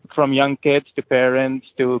 from young kids to parents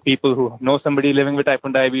to people who know somebody living with type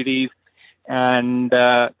 1 diabetes. And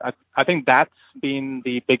I think that's been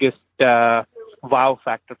the biggest wow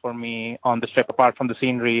factor for me on this trip, apart from the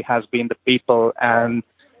scenery, has been the people and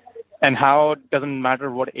how it doesn't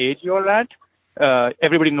matter what age you're at.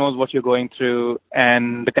 Everybody knows what you're going through,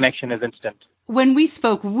 and the connection is instant. When we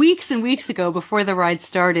spoke weeks and weeks ago before the ride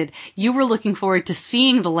started, you were looking forward to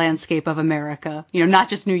seeing the landscape of America, not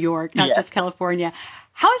just New York, not just California.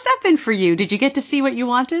 How has that been for you? Did you get to see what you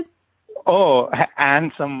wanted? Oh,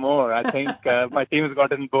 and some more. I think my team has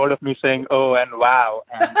gotten bored of me saying, oh, and wow.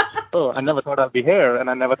 And, oh, I never thought I'll be here, and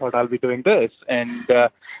I never thought I'll be doing this. And,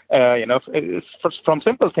 it's from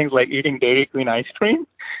simple things like eating Dairy Queen ice cream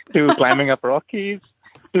to climbing up Rockies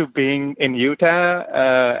to being in Utah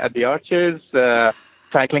at the Arches,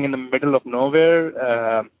 cycling in the middle of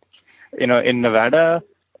nowhere, in Nevada.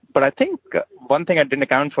 But I think one thing I didn't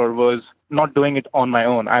account for was not doing it on my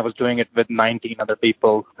own. I was doing it with 19 other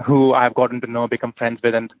people who I've gotten to know, become friends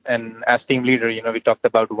with. And as team leader, we talked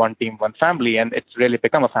about one team, one family, and it's really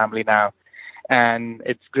become a family now. And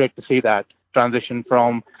it's great to see that transition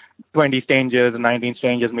from 20 strangers and 19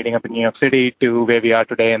 strangers meeting up in New York City to where we are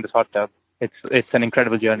today in this hot tub. It's an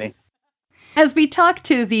incredible journey. As we talk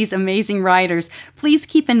to these amazing riders, please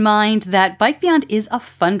keep in mind that Bike Beyond is a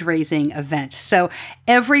fundraising event. So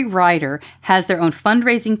every rider has their own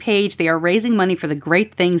fundraising page. They are raising money for the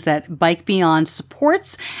great things that Bike Beyond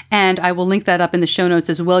supports. And I will link that up in the show notes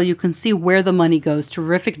as well. You can see where the money goes,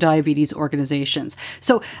 terrific diabetes organizations.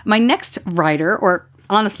 So my next rider, or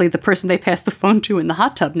honestly the person they passed the phone to in the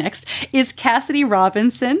hot tub next, is Cassidy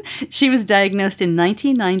Robinson. She was diagnosed in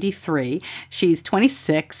 1993. She's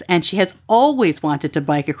 26, and she has always wanted to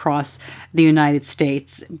bike across the United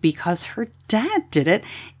States because her dad did it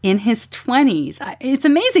in his 20s. It's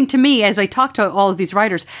amazing to me as I talk to all of these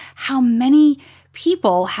riders how many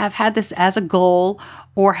people have had this as a goal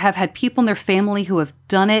or have had people in their family who have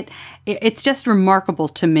done it. It's just remarkable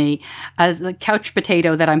to me as the couch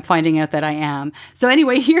potato that I'm finding out that I am. So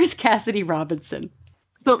anyway, here's Cassidy Robinson.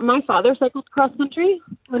 So my father cycled cross country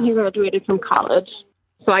when he graduated from college.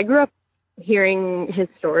 So I grew up hearing his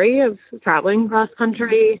story of traveling cross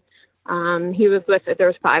country. He was with, there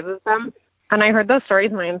was 5 of them. And I heard those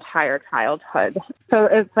stories my entire childhood. So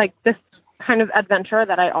it's like this kind of adventure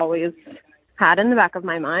that I always had in the back of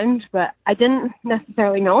my mind, but I didn't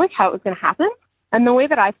necessarily know like how it was going to happen. And the way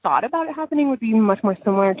that I thought about it happening would be much more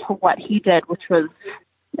similar to what he did, which was,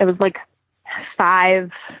 it was like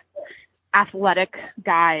 5 athletic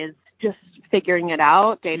guys just figuring it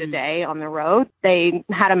out day to day on the road. They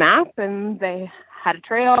had a map and they had a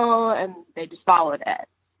trail and they just followed it.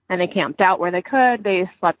 And they camped out where they could. They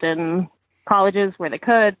slept in colleges where they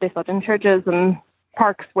could. They slept in churches and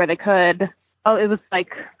parks where they could. Oh, it was like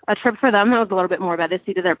a trip for them that was a little bit more by the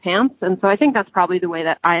seat of their pants. And so I think that's probably the way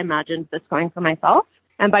that I imagined this going for myself.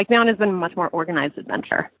 And Bike Beyond has been a much more organized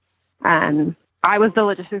adventure. And I was the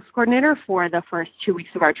logistics coordinator for the first 2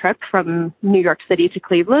 weeks of our trip from New York City to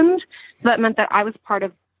Cleveland. So that meant that I was part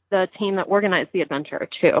of the team that organized the adventure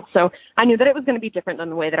too. So I knew that it was going to be different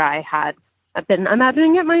than the way that I had been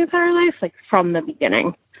imagining it my entire life, like from the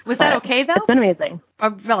beginning. Was that okay though? It's been amazing.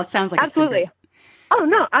 Well, it sounds like absolutely. Oh,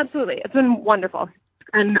 no, absolutely. It's been wonderful.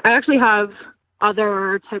 And I actually have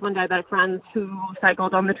other type 1 diabetic friends who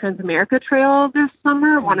cycled on the Transamerica Trail this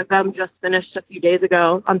summer. One of them just finished a few days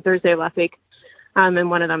ago on Thursday of last week. And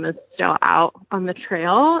one of them is still out on the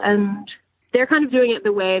trail. And they're kind of doing it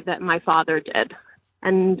the way that my father did.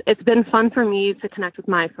 And it's been fun for me to connect with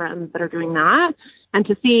my friends that are doing that and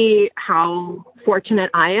to see how fortunate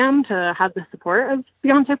I am to have the support of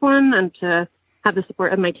Beyond Type 1 and to have the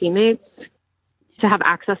support of my teammates, to have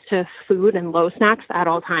access to food and low snacks at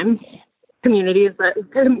all times, communities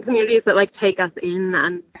that like take us in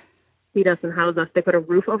and feed us and house us. They put a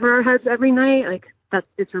roof over our heads every night. Like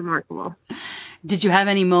it's remarkable. Did you have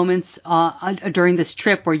any moments during this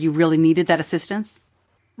trip where you really needed that assistance?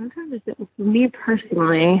 Me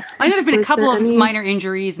personally, I know there've been a couple of minor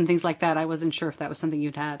injuries and things like that. I wasn't sure if that was something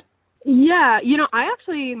you'd had. Yeah,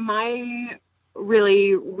 my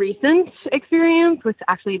really recent experience with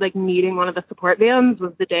actually like needing one of the support vans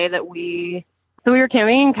was the day that we were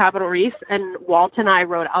camping in Capitol Reef, and Walt and I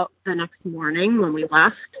rode out the next morning when we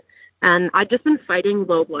left, and I'd just been fighting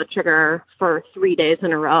low blood sugar for 3 days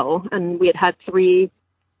in a row, and we had 3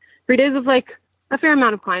 days of like a fair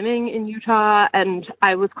amount of climbing in Utah, and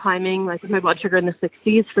I was climbing like with my blood sugar in the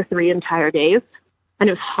 60s for 3 entire days. And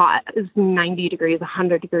it was hot. It was 90 degrees,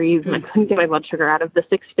 100 degrees, and I couldn't get my blood sugar out of the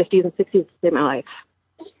 50s and 60s to save my life.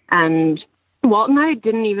 And Walt and I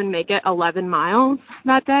didn't even make it 11 miles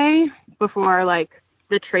that day before, like,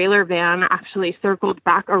 the trailer van actually circled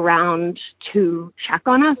back around to check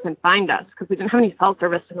on us and find us because we didn't have any cell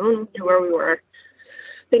service and no one knew where we were.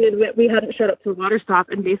 They knew that we hadn't showed up to a water stop,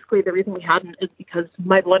 and basically the reason we hadn't is because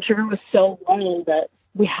my blood sugar was so low that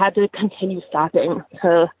we had to continue stopping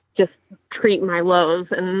to just treat my lows.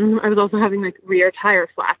 And I was also having like rear tire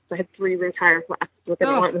flats. I had 3 rear tire flats within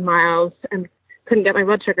 11 miles and couldn't get my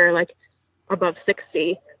blood sugar like above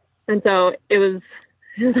 60. And so it was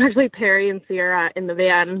actually Perry and Sierra in the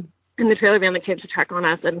van, in the trailer van that came to check on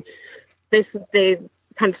us. And they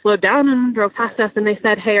kind of slowed down and drove past us, and they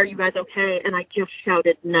said, "Hey, are you guys okay?" And I just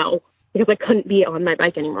shouted no because I couldn't be on my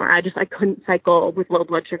bike anymore. I couldn't cycle with low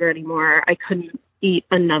blood sugar anymore. I couldn't eat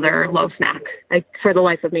another low snack. I, for the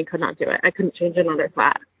life of me, could not do it. I couldn't change another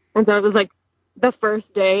flat. And so it was like the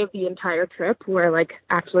first day of the entire trip where, like,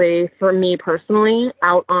 actually for me personally,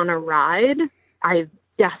 out on a ride, I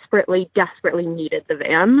desperately needed the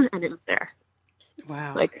van, and it was there.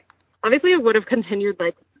 Wow. Like, obviously I would have continued,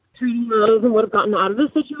 like, treating those and would have gotten out of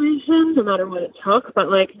the situation no matter what it took,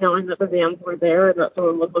 but, like, knowing that the vans were there and that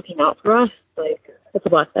someone was looking out for us, like, it's a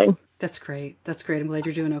blessing. That's great. I'm glad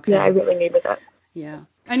you're doing okay. Yeah, I really needed that. Yeah.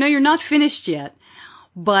 I know you're not finished yet,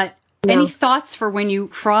 but any thoughts for when you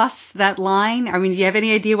cross that line? I mean, do you have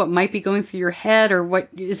any idea what might be going through your head, or what?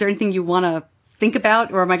 Is there anything you want to think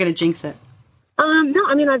about, or am I going to jinx it? No,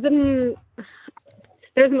 I mean, I've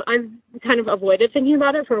kind of avoided thinking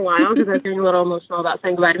about it for a while because I was getting a little emotional about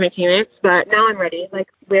saying goodbye to my teammates, but now I'm ready. Like,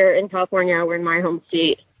 we're in California, we're in my home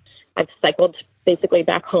state. I've cycled basically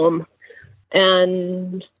back home,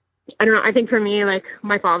 and I don't know. I think for me, like,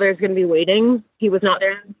 my father is going to be waiting. He was not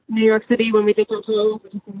there in New York City when we did our tires.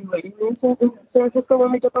 He's going to be waiting there in San Francisco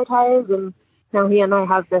when we did our tires. And now he and I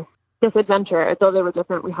have this adventure. Though they were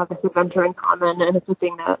different, we have this adventure in common, and it's a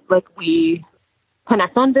thing that, like, we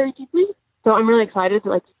connect on very deeply. So I'm really excited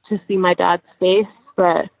to see my dad's face,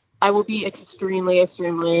 but I will be extremely,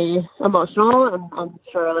 extremely emotional, and I'm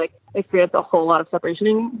sure, like, experience a whole lot of separation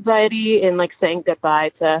anxiety in, like, saying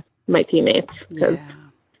goodbye to my teammates, because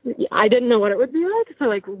I didn't know what it would be like to,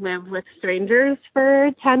 like, live with strangers for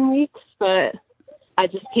 10 weeks, but I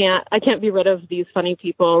can't be rid of these funny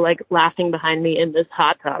people, like, laughing behind me in this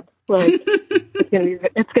hot tub. Like,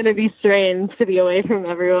 it's gonna be strange to be away from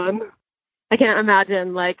everyone. I can't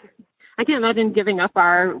imagine giving up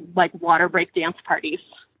our, like, water break dance parties.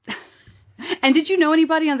 And did you know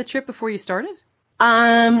anybody on the trip before you started?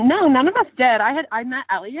 No, none of us did. I met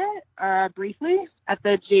Elliot briefly at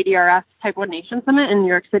the JDRF Type 1 Nation Summit in New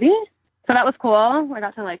York City. So that was cool. I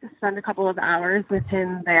got to, like, spend a couple of hours with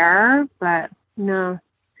him there, but no.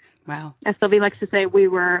 Wow. As Sylvie likes to say, we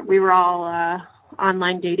were all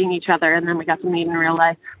online dating each other, and then we got to meet in real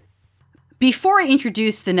life. Before I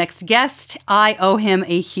introduce the next guest, I owe him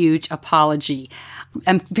a huge apology.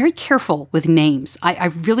 I'm very careful with names.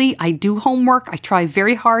 I do homework. I try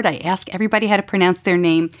very hard. I ask everybody how to pronounce their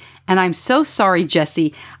name. And I'm so sorry,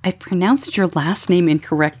 Jesse. I pronounced your last name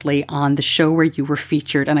incorrectly on the show where you were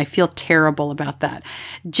featured, and I feel terrible about that.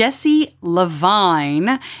 Jesse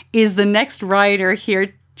Levine is the next writer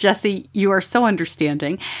here. Jesse, you are so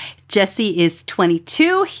understanding. Jesse is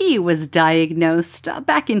 22. He was diagnosed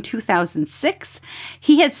back in 2006.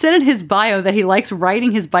 He had said in his bio that he likes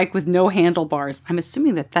riding his bike with no handlebars. I'm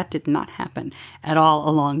assuming that did not happen at all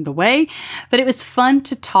along the way. But it was fun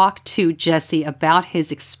to talk to Jesse about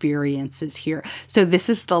his experiences here. So this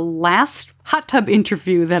is the last hot tub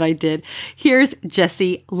interview that I did. Here's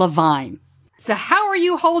Jesse Levine. So how are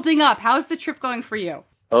you holding up? How's the trip going for you?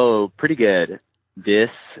 Oh, pretty good. This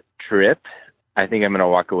trip, I think I'm going to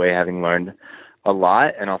walk away having learned a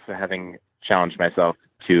lot, and also having challenged myself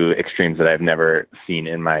to extremes that I've never seen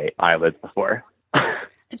in my eyelids before.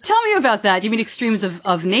 Tell me about that. You mean extremes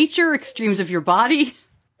of nature, extremes of your body?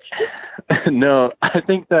 No, I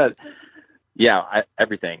think that,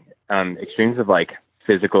 everything. Extremes of, like,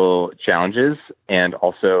 physical challenges, and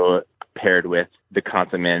also paired with the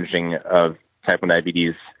constant managing of type 1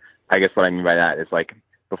 diabetes. I guess what I mean by that is, like,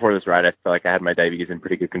 before this ride, I felt like I had my diabetes in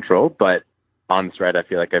pretty good control, but on this ride, I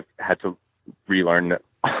feel like I've had to relearn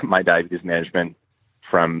my diabetes management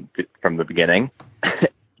from the beginning,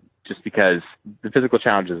 just because the physical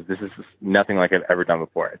challenges, this is nothing like I've ever done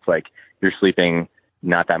before. It's like you're sleeping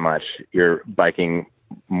not that much, you're biking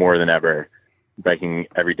more than ever, biking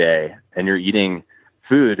every day, and you're eating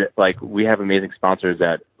food. Like, we have amazing sponsors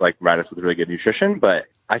that, like, provide us with really good nutrition, but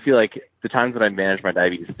I feel like the times that I manage my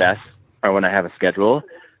diabetes best are when I have a schedule.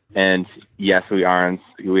 And yes, we are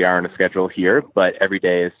on a schedule here, but every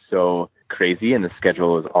day is so crazy, and the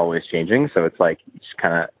schedule is always changing. So it's like, you just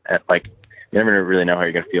kind of, like, you never really know how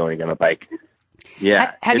you're going to feel when you get on a bike.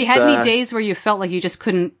 Yeah. Have you had any days where you felt like you just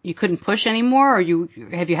couldn't push anymore, or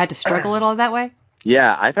have you had to struggle at all that way?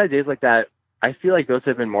 Yeah, I've had days like that. I feel like those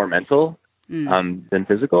have been more mental than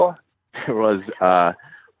physical. There was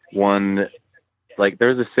one, like, there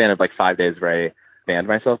was a span of like 5 days where I banned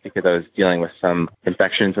myself because I was dealing with some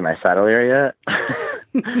infections in my saddle area.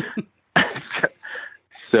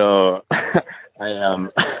 So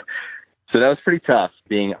so that was pretty tough,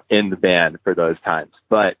 being in the band for those times.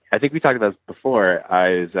 But I think we talked about this before.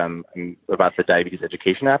 I was about the diabetes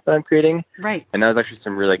education app that I'm creating. Right. And that was actually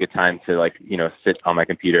some really good time to, like, you know, sit on my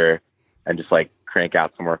computer and just, like, crank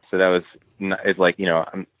out some work. So that was, it's like, you know,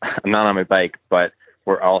 I'm not on my bike, but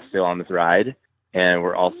we're all still on this ride, and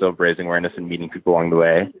we're also raising awareness and meeting people along the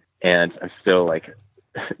way. And I'm still, like,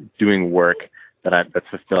 doing work that's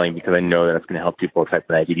fulfilling, because I know that it's going to help people with type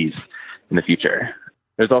 1 diabetes in the future.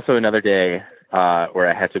 There's also another day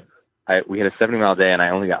where we had a 70-mile day, and I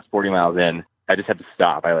only got 40 miles in. I just had to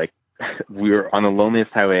stop. We were on the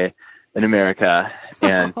loneliest highway in America,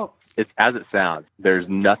 and it's as it sounds. There's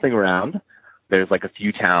nothing around. There's, like, a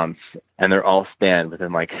few towns, and they're all spanned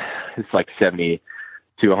within, like, it's like 70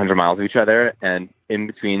 to 100 miles of each other. And in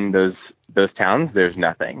between those towns, there's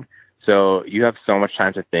nothing. So you have so much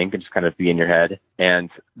time to think and just kind of be in your head. And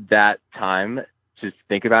that time to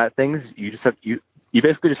think about things, you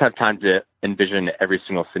basically just have time to envision every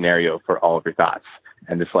single scenario for all of your thoughts,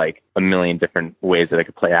 and just, like, a million different ways that it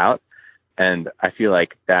could play out. And I feel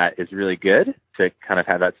like that is really good to kind of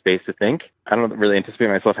have that space to think. I don't really anticipate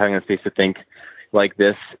myself having a space to think like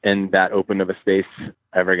this in that open of a space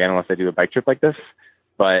ever again, unless I do a bike trip like this.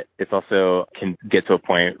 but it's also can get to a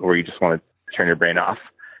point where you just want to turn your brain off.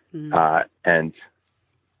 And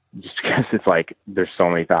just because it's like, there's so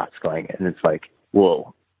many thoughts going, and it's like,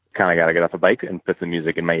 whoa, kind of got to get off the bike and put some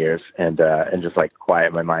music in my ears and just like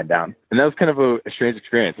quiet my mind down. And that was kind of a strange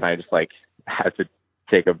experience. And I just like had to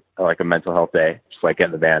take a mental health day, just like get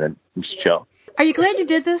in the van and just chill. Are you glad you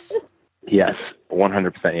did this? Yes,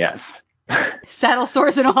 100% yes. Saddle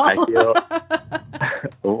sores and all. I feel.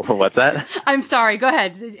 What's that? I'm sorry. Go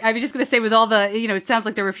ahead. I was just going to say, with all the, it sounds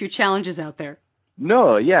like there were a few challenges out there.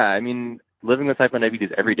 No, yeah. I mean, living with type 1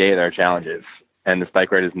 diabetes, every day there are challenges, and this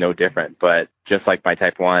bike ride is no different. But just like my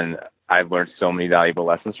type 1, I've learned so many valuable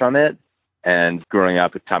lessons from it. And growing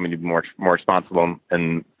up, it taught me to be more responsible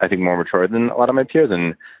and I think more mature than a lot of my peers.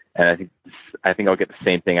 And I think I'll get the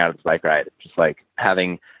same thing out of this bike ride. Just like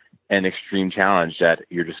having an extreme challenge that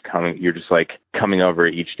you're just coming over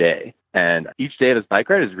each day. And each day of this bike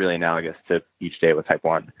ride is really analogous to each day with type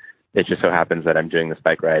 1. It just so happens that I'm doing this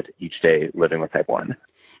bike ride each day living with type 1.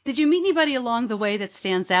 Did you meet anybody along the way that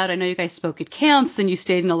stands out? I know you guys spoke at camps and you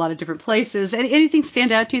stayed in a lot of different places. Anything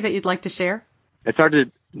stand out to you that you'd like to share? It's hard to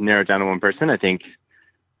narrow it down to one person. I think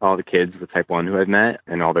all the kids with type 1 who I've met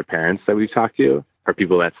and all their parents that we've talked to are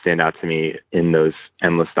people that stand out to me in those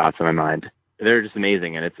endless thoughts in my mind. They're just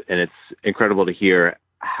amazing. And it's incredible to hear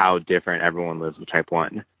how different everyone lives with type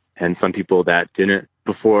 1. And some people that didn't,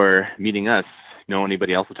 before meeting us, know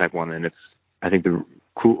anybody else with type 1. And I think the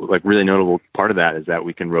cool, like really notable part of that is that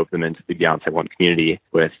we can rope them into the Beyond type 1 community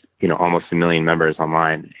with, almost 1 million members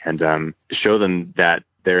online, and show them that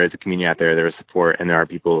there is a community out there is support, and there are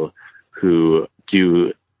people who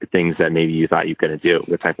do things that maybe you thought you couldn't do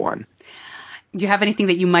with type 1. Do you have anything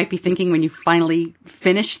that you might be thinking when you finally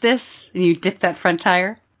finish this and you dip that front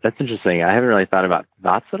tire? That's interesting. I haven't really thought about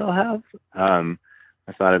thoughts that I'll have.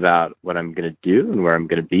 I thought about what I'm going to do and where I'm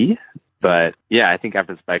going to be. But yeah, I think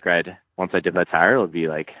after this bike ride, once I dip that tire, it'll be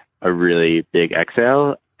like a really big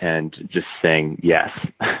exhale and just saying, yes,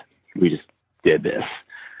 we just did this.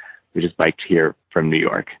 We just biked here from New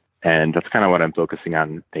York. And that's kind of what I'm focusing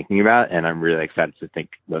on thinking about. And I'm really excited to think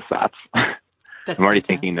those thoughts. I'm already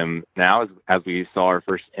thinking them now as we saw our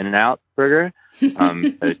first In-N-Out burger,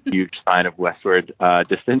 a huge sign of westward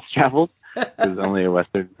distance traveled. It was only a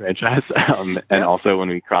Western franchise. And also when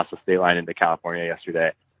we crossed the state line into California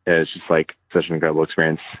yesterday, it was just like such an incredible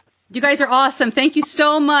experience. You guys are awesome. Thank you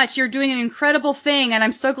so much. You're doing an incredible thing, and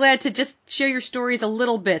I'm so glad to just share your stories a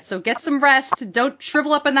little bit. So get some rest. Don't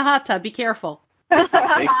shrivel up in the hot tub. Be careful. Thanks,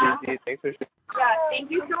 Stacey. Thanks for Yeah, thank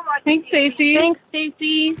you so much. Thanks, Stacey. Thanks,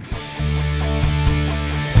 Stacey.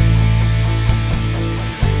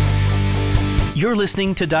 You're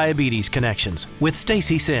listening to Diabetes Connections with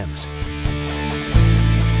Stacey Sims.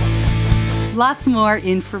 Lots more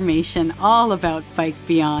information all about Bike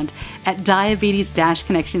Beyond at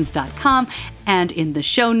diabetes-connections.com and in the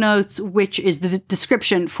show notes, which is the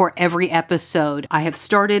description for every episode. I have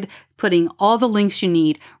started putting all the links you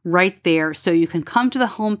need right there so you can come to the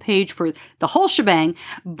homepage for the whole shebang.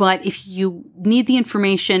 But if you need the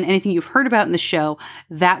information, anything you've heard about in the show,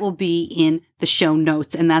 that will be in the show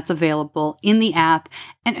notes, and that's available in the app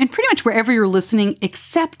and pretty much wherever you're listening,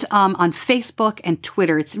 except on Facebook and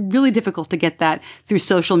Twitter. It's really difficult to get that through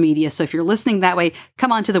social media. So if you're listening that way,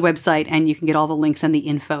 come onto the website and you can get all the links and the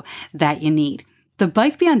info that you need. The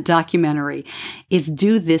Bike Beyond documentary is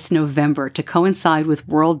due this November to coincide with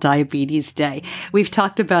World Diabetes Day. We've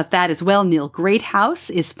talked about that as well. Neil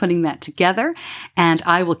Greathouse is putting that together, and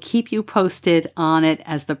I will keep you posted on it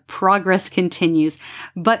as the progress continues.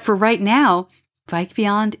 But for right now, Bike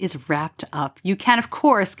Beyond is wrapped up. You can, of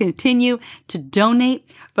course, continue to donate,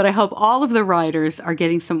 but I hope all of the riders are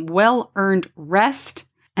getting some well-earned rest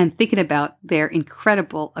and thinking about their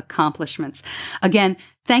incredible accomplishments. Again,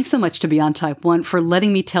 thanks so much to Beyond Type 1 for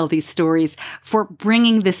letting me tell these stories, for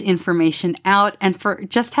bringing this information out, and for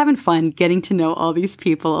just having fun getting to know all these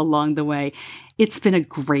people along the way. It's been a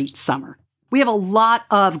great summer. We have a lot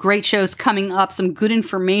of great shows coming up, some good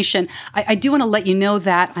information. I do want to let you know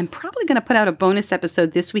that I'm probably going to put out a bonus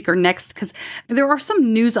episode this week or next because there are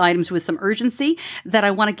some news items with some urgency that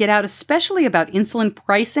I want to get out, especially about insulin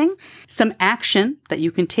pricing, some action that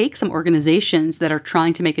you can take, some organizations that are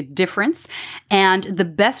trying to make a difference. And the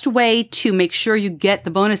best way to make sure you get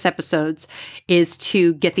the bonus episodes is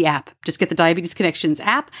to get the app. Just get the Diabetes Connections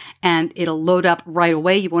app and it'll load up right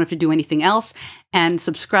away. You won't have to do anything else. And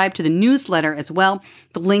subscribe to the newsletter as well.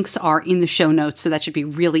 The links are in the show notes, so that should be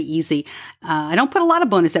really easy. I don't put a lot of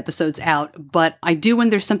bonus episodes out, but I do when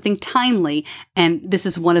there's something timely, and this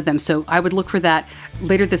is one of them. So I would look for that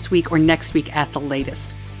later this week or next week at the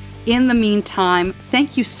latest. In the meantime,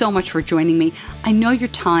 thank you so much for joining me. I know your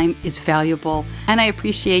time is valuable, and I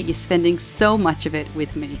appreciate you spending so much of it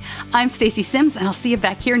with me. I'm Stacey Sims, and I'll see you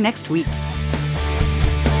back here next week.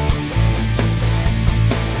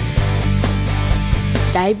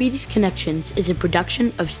 Diabetes Connections is a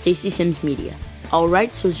production of Stacey Sims Media. All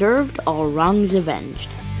rights reserved, all wrongs avenged.